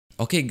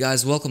Okay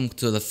guys, welcome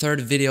to the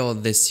third video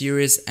of this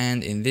series,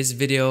 and in this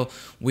video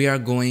we are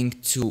going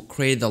to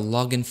create the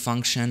login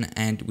function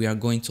and we are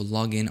going to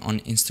log in on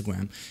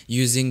Instagram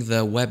using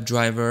the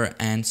WebDriver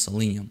and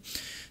Selenium.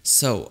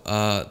 So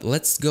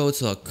let's go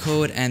to the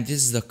code, and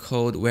this is the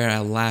code where I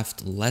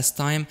left last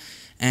time,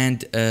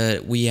 and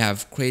we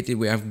have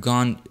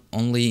gone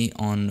only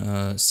on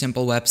a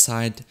simple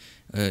website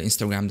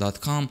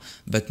instagram.com,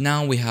 but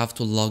now we have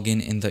to log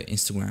in the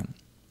Instagram.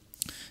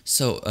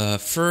 So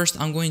first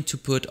I'm going to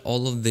put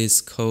all of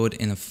this code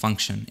in a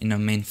function, in a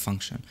main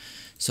function.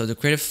 So to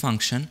create a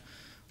function,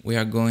 we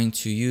are going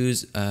to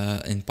use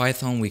in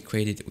Python, we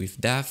created it with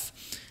def,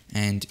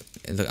 and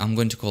I'm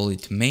going to call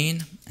it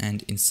main,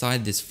 and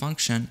inside this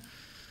function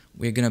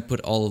we're gonna put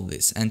all of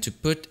this. And to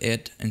put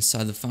it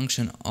inside the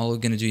function, all we're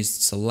gonna do is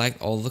select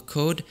all the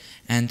code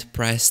and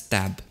press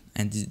tab,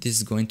 and this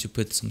is going to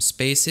put some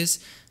spaces,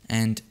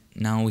 and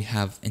now we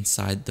have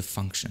inside the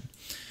function.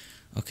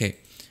 Okay,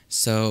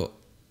 so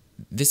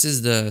this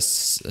is the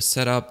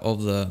setup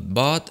of the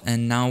bot,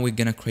 and now we're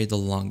gonna create the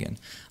login.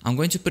 I'm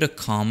going to put a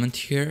comment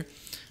here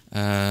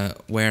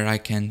where I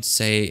can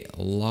say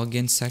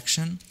login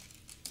section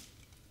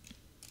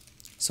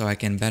so I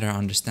can better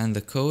understand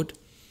the code.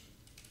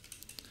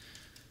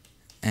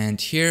 And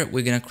here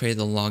we're gonna create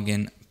the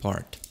login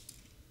part.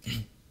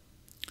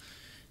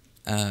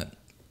 When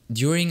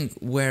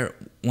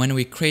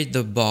we create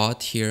the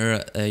bot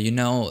here,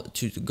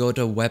 to go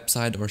to a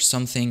website or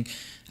something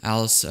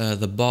else,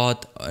 the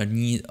bot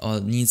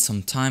needs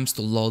some time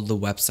to load the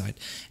website,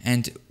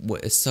 and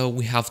so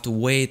we have to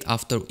wait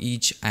after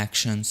each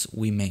actions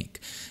we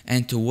make.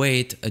 And to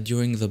wait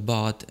during the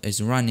bot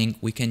is running,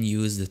 we can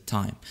use the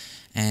time,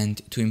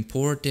 and to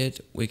import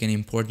it, we can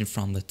import it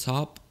from the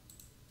top.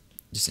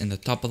 Just in the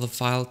top of the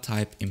file,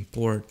 type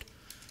import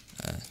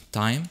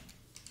time.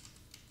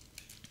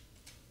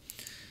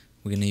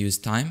 We're gonna use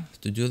time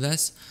to do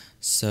this.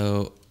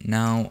 So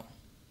now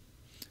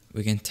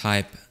we can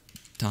type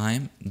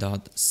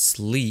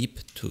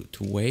time.sleep to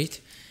wait,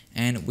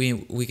 and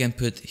we can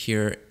put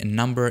here a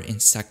number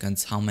in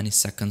seconds, how many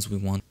seconds we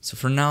want. So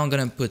for now I'm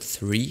gonna put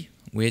 3,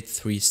 wait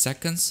 3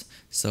 seconds.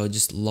 So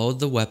just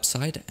load the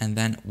website and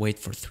then wait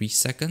for 3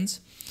 seconds,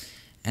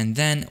 and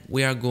then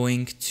we are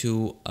going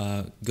to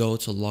go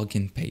to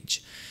login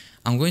page.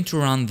 I'm going to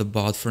run the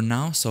bot for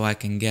now so I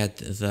can get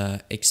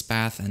the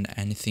XPath and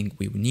anything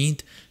we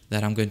need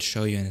that I'm going to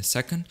show you in a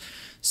second.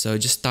 So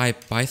just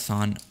type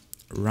python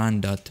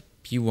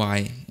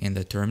run.py in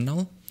the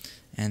terminal,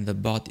 and the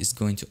bot is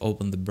going to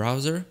open the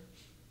browser.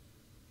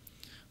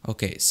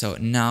 Okay, so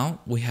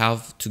now we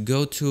have to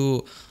go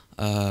to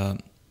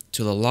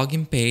the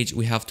login page.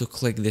 We have to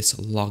click this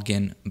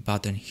login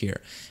button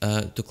here.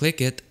 To click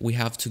it, we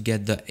have to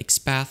get the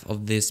XPath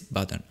of this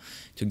button.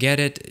 To get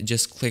it,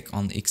 just click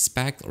on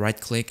inspect,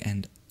 right click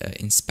and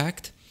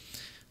inspect.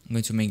 I'm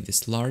going to make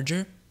this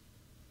larger.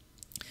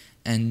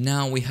 And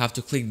now we have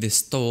to click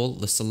this tool,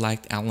 the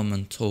select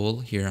element tool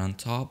here on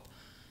top.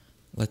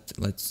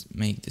 Let's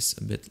make this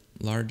a bit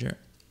larger.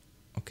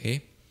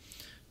 Okay.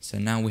 So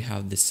now we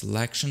have the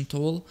selection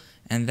tool,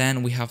 and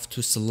then we have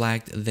to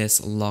select this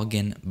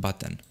login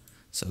button.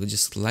 So we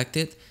just select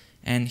it,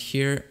 and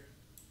here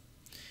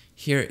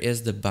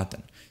is the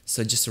button.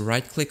 So just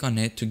right click on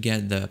it to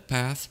get the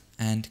path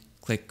and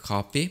click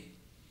copy,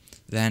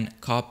 then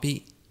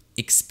copy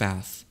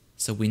XPath.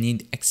 So we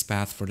need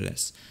XPath for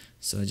this.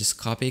 So just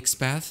copy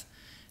XPath.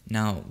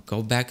 Now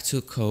go back to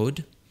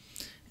code,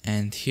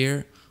 and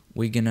here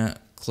we're gonna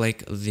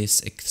click this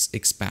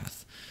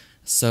XPath.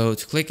 So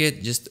to click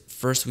it, just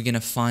first we're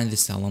gonna find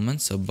this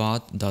element. So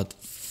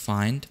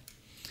bot.find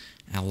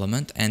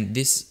element, and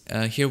this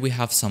here we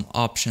have some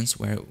options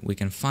where we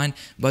can find,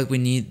 but we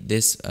need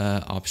this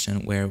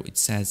option where it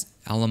says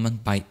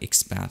element by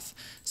XPath.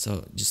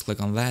 So just click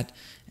on that,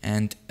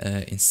 and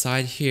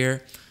inside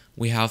here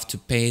we have to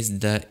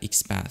paste the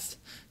XPath.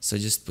 So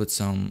just put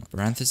some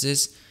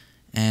parentheses,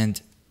 and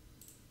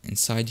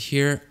inside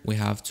here we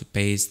have to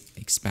paste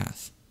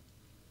XPath.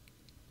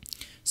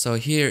 So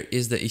here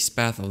is the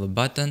XPath of the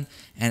button,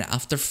 and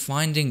after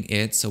finding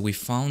it, so we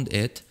found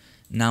it,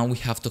 now we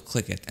have to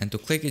click it, and to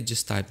click it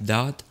just type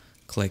dot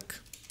click.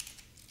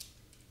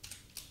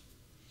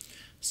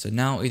 So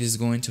now it is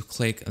going to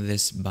click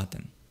this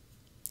button.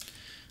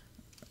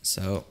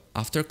 So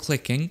after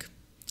clicking,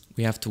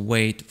 we have to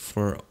wait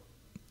for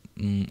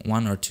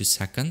 1 or 2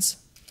 seconds.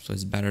 So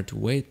it's better to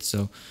wait.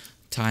 So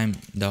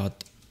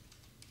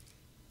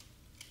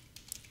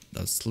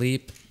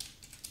time.sleep.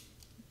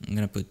 I'm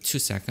gonna put 2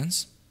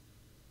 seconds.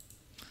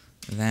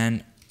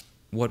 Then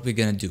what we're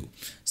gonna do?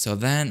 So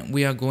then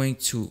we are going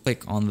to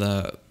click on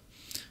the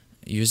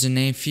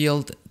username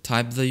field,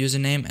 type the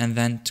username, and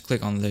then to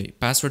click on the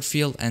password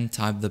field and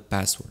type the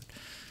password.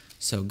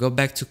 So go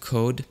back to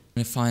code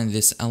and find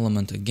this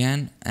element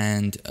again,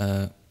 and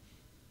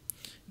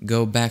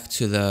go back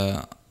to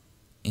the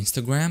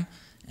Instagram,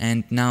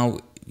 and now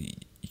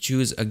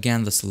choose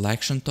again the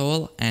selection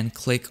tool and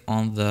click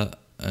on the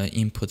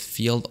input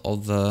field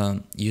of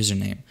the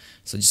username.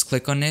 So just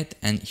click on it,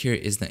 and here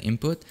is the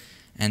input,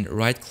 and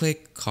right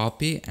click,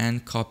 copy,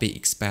 and copy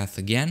XPath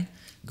again.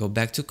 Go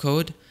back to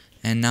code,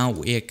 and now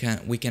we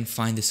can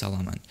find this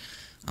element.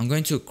 I'm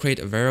going to create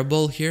a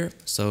variable here,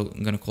 so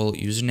I'm going to call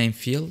username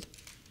field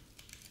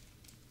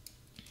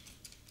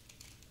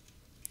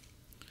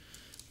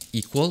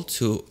equal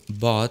to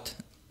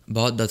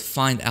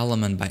bot.find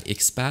element by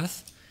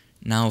XPath.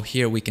 Now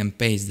here we can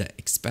paste the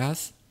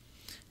XPath,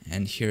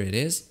 and here it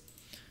is.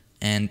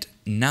 And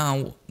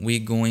now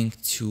we're going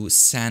to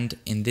send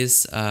in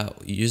this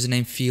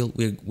username field,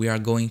 we are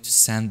going to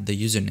send the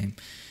username.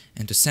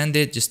 And to send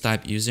it, just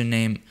type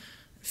username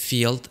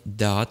field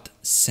dot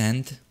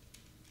send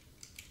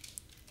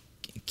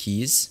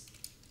keys.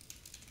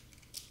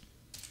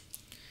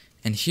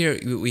 And here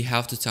we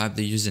have to type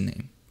the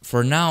username.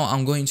 For now,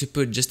 I'm going to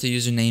put just a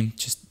username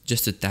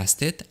just to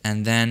test it,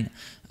 and then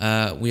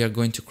we are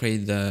going to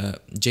create the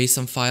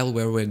JSON file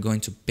where we're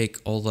going to pick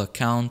all the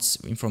accounts,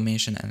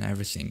 information, and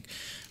everything.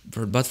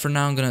 But for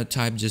now, I'm gonna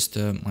type just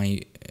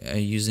my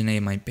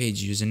username, my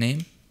page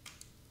username.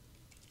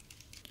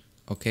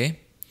 Okay,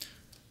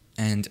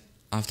 and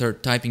after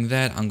typing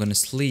that, I'm gonna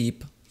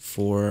sleep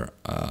for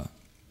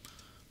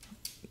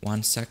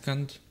 1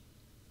 second.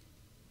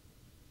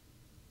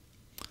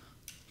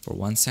 For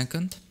 1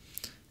 second,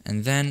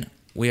 and then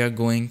we are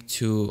going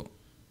to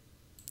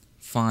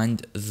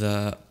find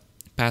the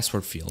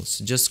password field.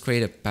 So just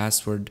create a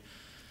password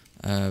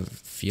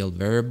field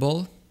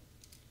variable.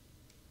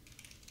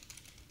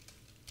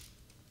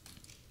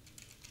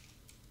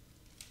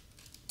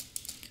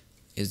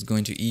 Is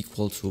going to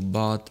equal to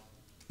bot.find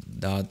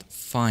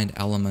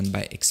element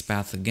by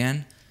XPath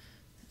again,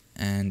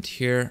 and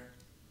here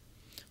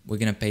we're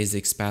gonna paste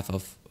the XPath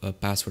of a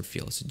password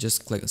field. So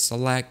just click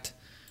select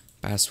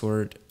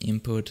password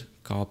input,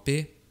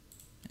 copy,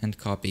 and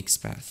copy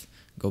XPath.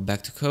 Go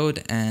back to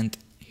code, and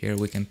here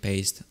we can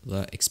paste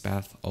the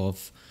XPath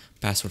of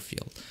password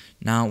field.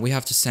 Now we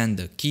have to send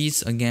the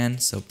keys again,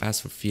 so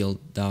password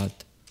field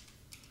dot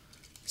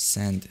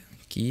send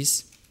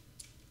keys.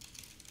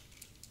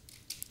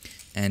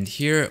 And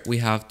here we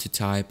have to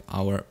type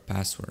our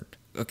password.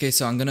 Okay,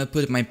 so I'm gonna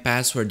put my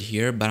password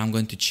here, but I'm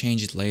going to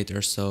change it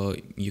later, so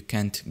you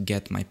can't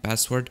get my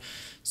password.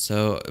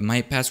 So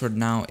my password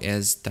now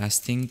is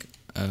testing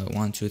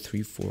 1 2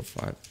 3 4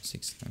 5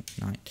 6 7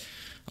 9.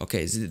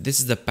 Okay, so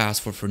this is the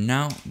password for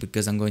now,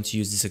 because I'm going to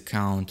use this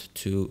account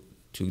to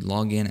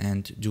log in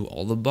and do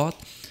all the bot.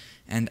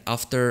 And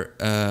after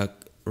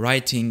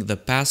writing the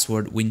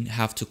password, we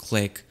have to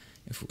click,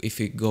 if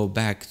we go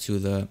back to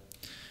the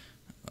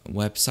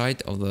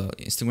website of the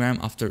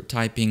Instagram, after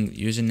typing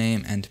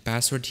username and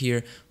password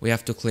here, we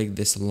have to click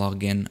this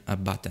login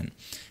button.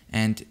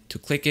 And to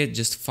click it,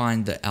 just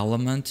find the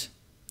element,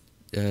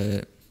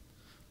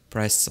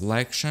 press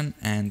selection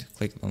and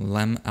click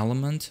the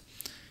element,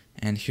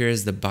 and here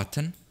is the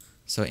button.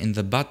 So in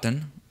the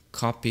button,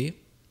 copy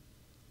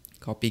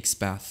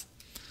XPath.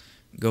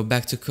 Go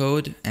back to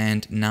code,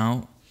 and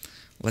now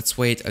let's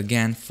wait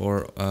again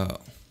for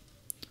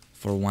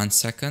 1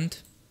 second.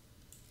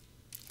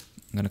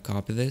 I'm gonna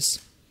copy this.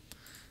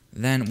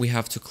 Then we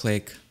have to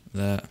click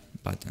the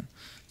button.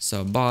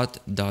 So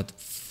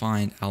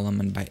bot.find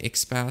element by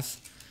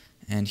XPath,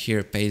 and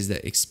here paste the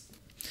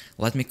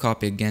let me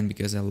copy again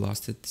because I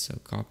lost it. So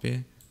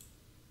copy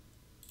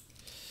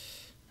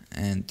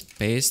and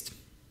paste.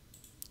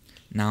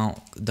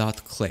 Now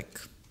dot click,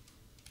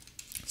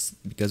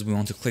 because we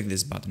want to click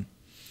this button.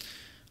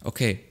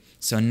 Okay,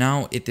 so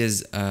now it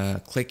is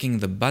clicking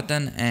the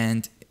button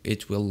and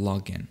it will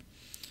log in.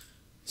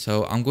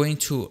 So I'm going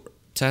to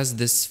test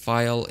this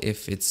file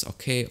if it's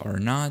okay or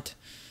not.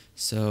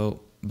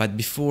 So, but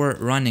before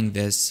running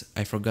this,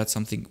 I forgot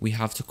something. We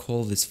have to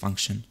call this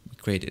function we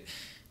created,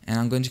 and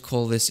I'm going to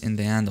call this in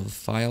the end of the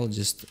file,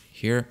 just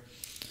here,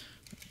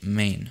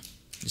 main.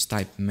 Just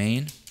type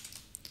main,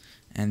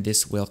 and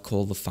this will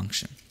call the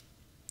function.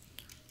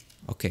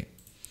 Okay,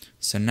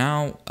 so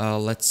now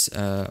let's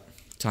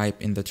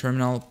type in the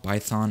terminal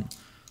python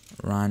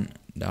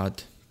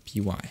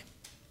run.py.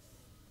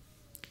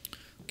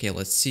 Okay,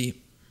 let's see.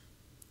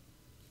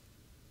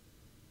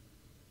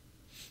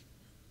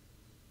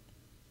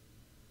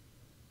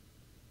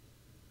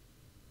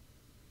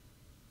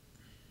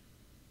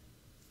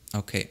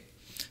 Okay,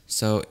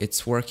 so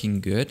it's working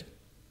good,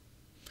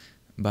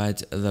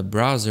 but the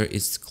browser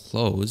is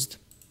closed.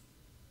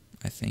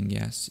 I think,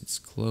 yes, it's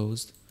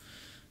closed.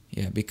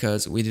 Yeah,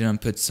 because we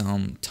didn't put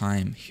some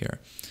time here.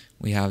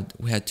 We had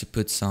to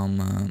put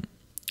some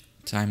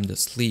time to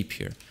sleep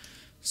here.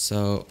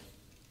 So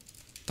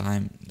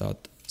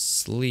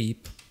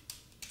time.sleep,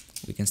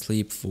 we can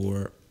sleep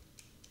for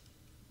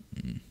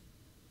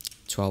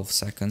 12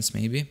 seconds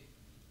maybe.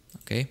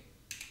 Okay,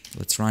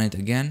 let's run it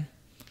again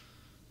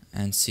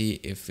and see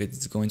if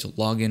it's going to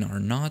log in or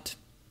not.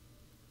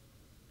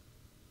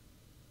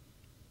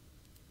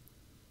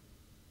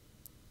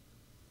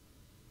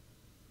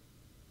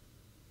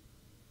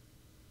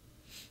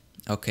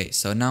 Okay,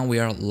 so now we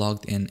are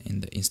logged in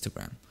the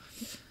Instagram.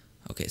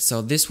 Okay,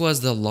 so this was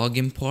the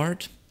login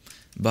part,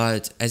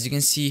 but as you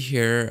can see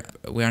here,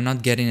 we are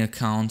not getting an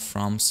account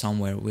from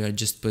somewhere. We are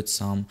just put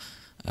some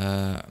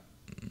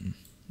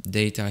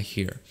data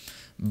here.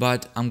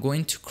 But I'm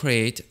going to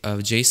create a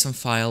JSON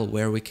file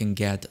where we can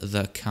get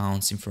the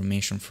accounts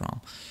information from.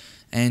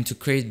 And to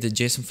create the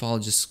JSON file,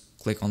 just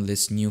click on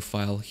this new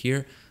file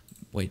here.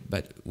 Wait,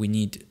 but we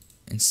need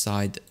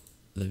inside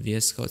the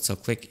VS Code. So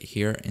click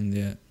here in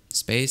the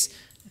space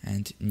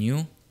and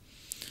new.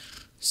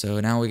 So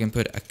now we can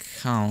put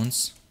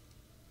accounts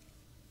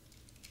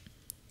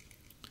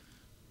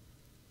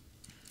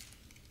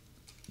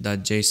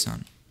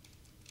 .json.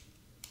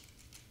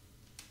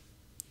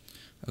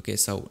 Okay,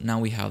 so now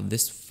we have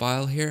this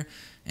file here,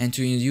 and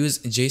to use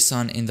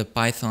JSON in the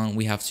Python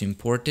we have to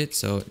import it.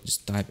 So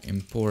just type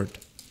import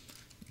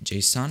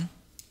JSON.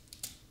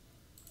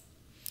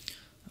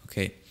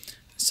 Okay,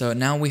 so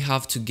now we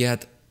have to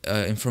get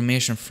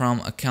information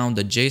from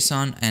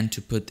account.json and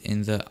to put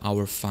in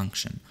our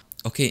function.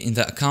 Okay, in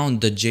the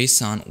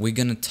account.json we're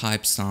gonna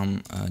type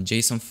some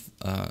JSON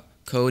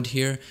code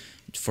here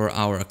for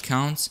our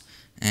accounts,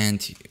 and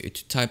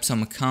to type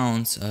some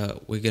accounts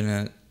we're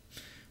gonna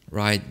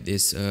write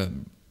this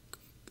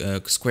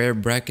square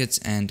brackets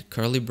and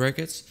curly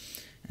brackets,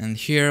 and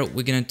here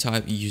we're gonna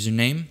type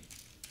username,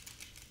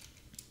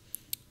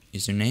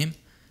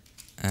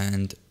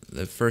 and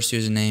the first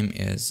username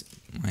is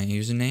my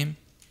username,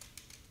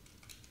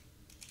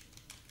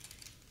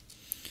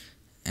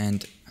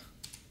 and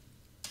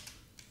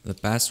the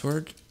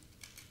password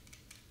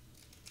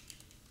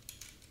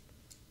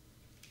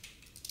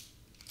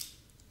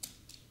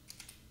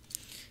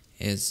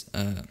is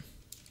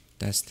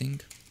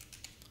testing.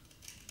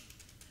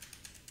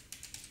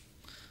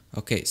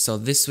 Okay, so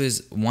this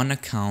is one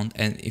account,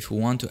 and if we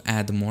want to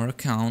add more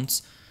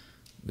accounts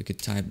we could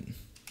type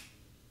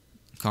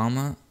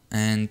comma,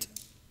 and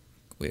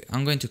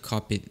I'm going to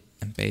copy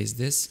and paste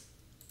this.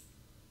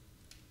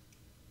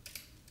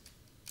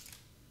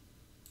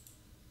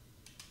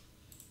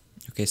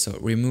 Okay, so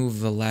remove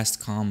the last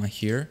comma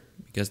here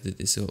because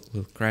this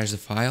will crash the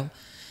file,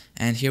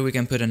 and here we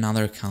can put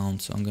another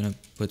account. So I'm gonna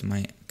put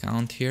my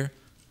account here,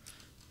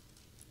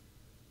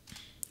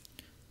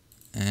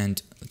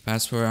 and the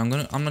password, I'm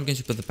not going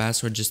to put the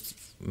password, just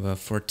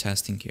for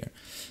testing here.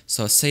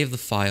 So save the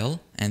file,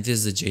 and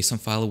this is the JSON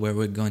file where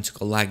we're going to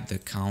collect the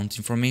account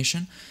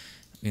information.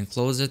 We can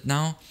close it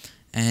now,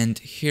 and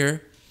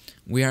here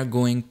we are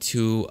going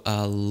to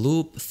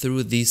loop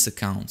through these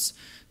accounts.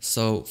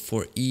 So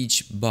for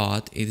each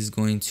bot it is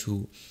going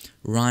to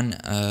run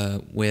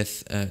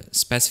with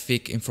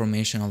specific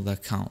information of the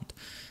account,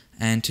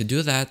 and to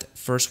do that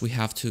first we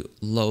have to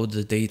load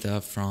the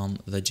data from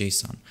the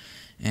JSON.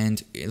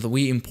 And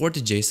we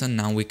imported JSON.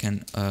 Now we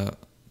can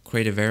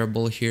create a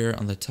variable here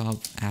on the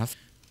top,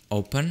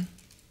 open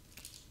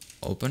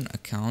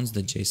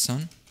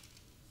accounts.json,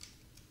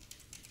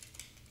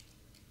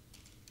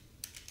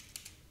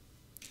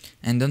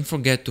 and don't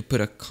forget to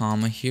put a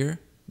comma here.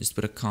 Just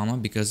put a comma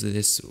because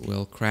this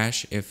will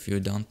crash if you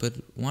don't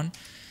put one.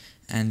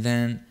 And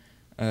then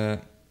we're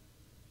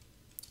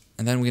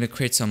gonna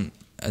create some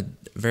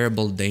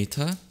variable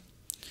data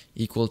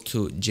equal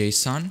to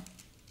JSON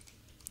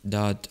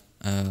dot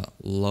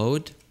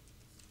load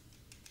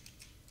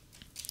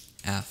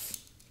f.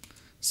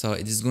 So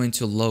it is going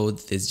to load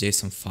this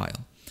JSON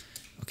file.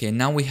 Okay,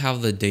 now we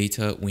have the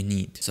data we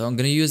need. So I'm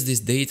going to use these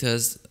data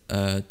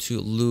to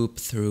loop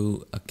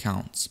through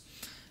accounts.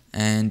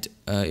 And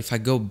if I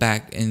go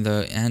back in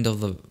the end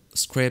of the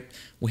script,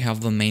 we have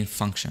the main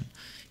function.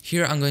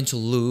 Here I'm going to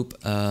loop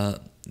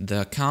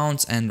the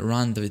accounts and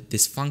run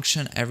this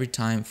function every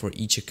time for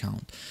each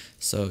account.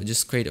 So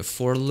just create a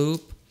for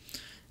loop,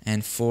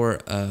 and for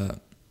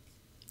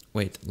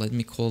wait, let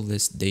me call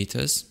this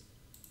datas.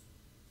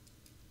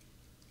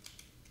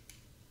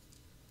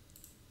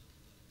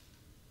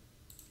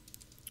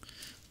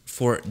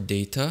 For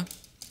data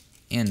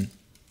in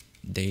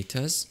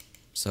datas,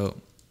 so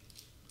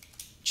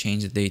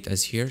change the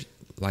datas here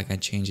like I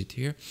changed it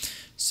here.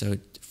 So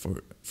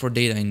for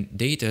data in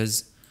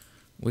datas,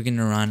 we're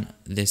gonna run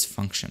this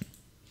function,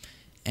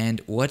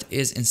 and what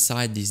is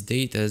inside these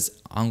datas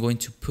I'm going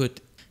to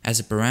put as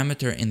a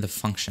parameter in the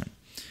function.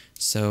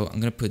 So I'm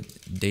gonna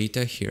put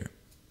data here.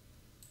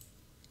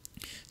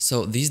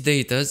 So these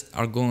datas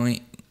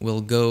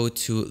will go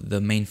to the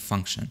main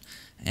function,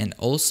 and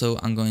also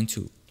I'm going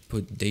to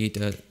put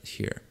data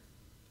here.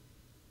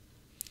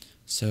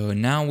 So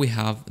now we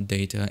have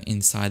data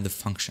inside the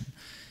function,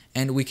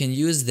 and we can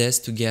use this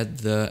to get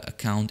the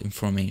account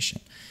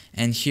information.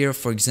 And here,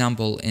 for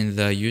example, in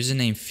the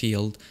username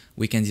field,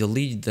 we can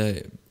delete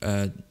the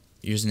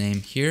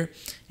username here,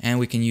 and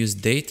we can use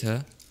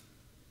data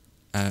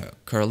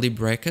curly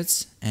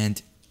brackets,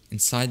 and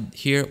inside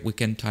here we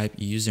can type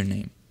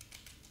username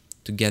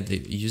to get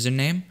the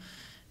username,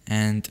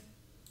 and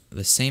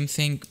the same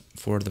thing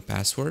for the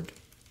password.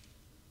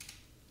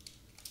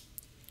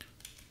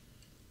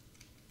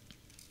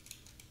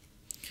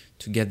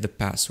 To get the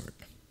password.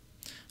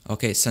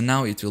 Okay, so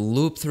now it will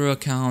loop through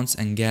accounts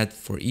and get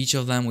for each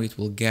of them, it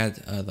will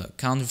get the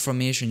account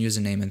information,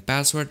 username and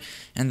password,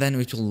 and then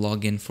it will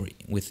log in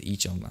with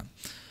each of them.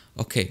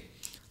 Okay,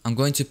 I'm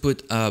going to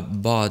put a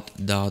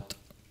bot.close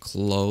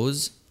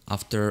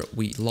after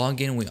we log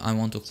in, I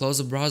want to close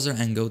the browser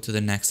and go to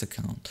the next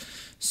account.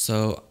 So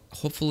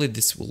hopefully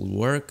this will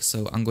work. So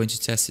I'm going to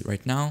test it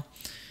right now.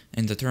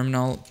 In the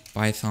terminal,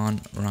 Python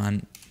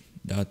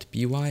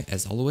run.py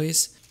as always.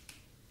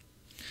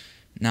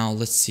 Now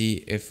let's see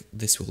if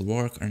this will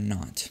work or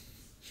not.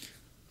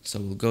 So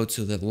we'll go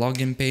to the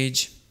login page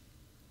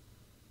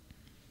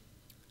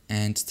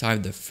and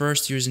type the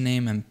first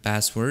username and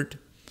password.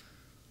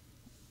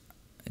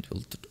 It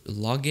will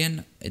log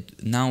in.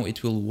 Now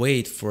it will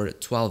wait for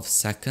 12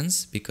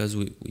 seconds because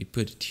we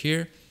put it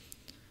here.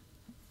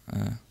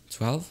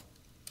 12.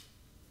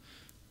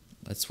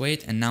 Let's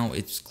wait, and now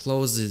it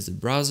closes the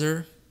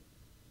browser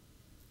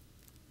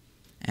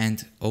and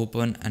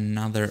open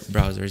another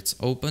browser. It's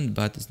opened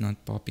but it's not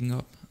popping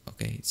up.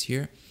 Okay, it's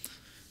here,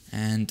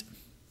 and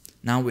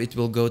now it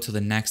will go to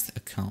the next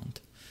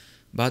account,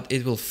 but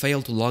it will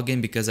fail to log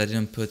in because I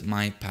didn't put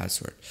my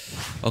password.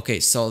 Okay,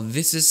 so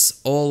this is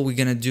all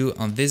we're gonna do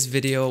on this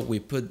video. We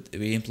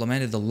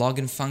implemented the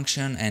login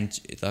function and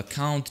the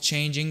account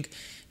changing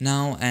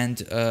now, and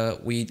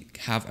we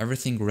have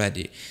everything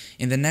ready.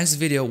 In the next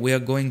video, we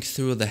are going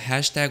through the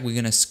hashtag. We're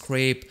gonna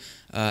scrape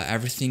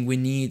everything we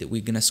need.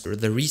 We're gonna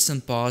scrape the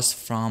recent posts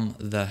from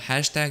the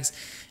hashtags,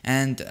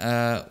 and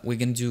we're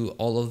gonna do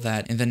all of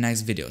that in the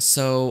next video.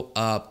 So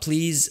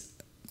please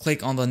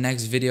click on the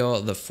next video,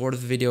 the fourth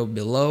video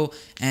below,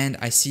 and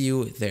I see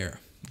you there.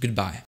 Goodbye.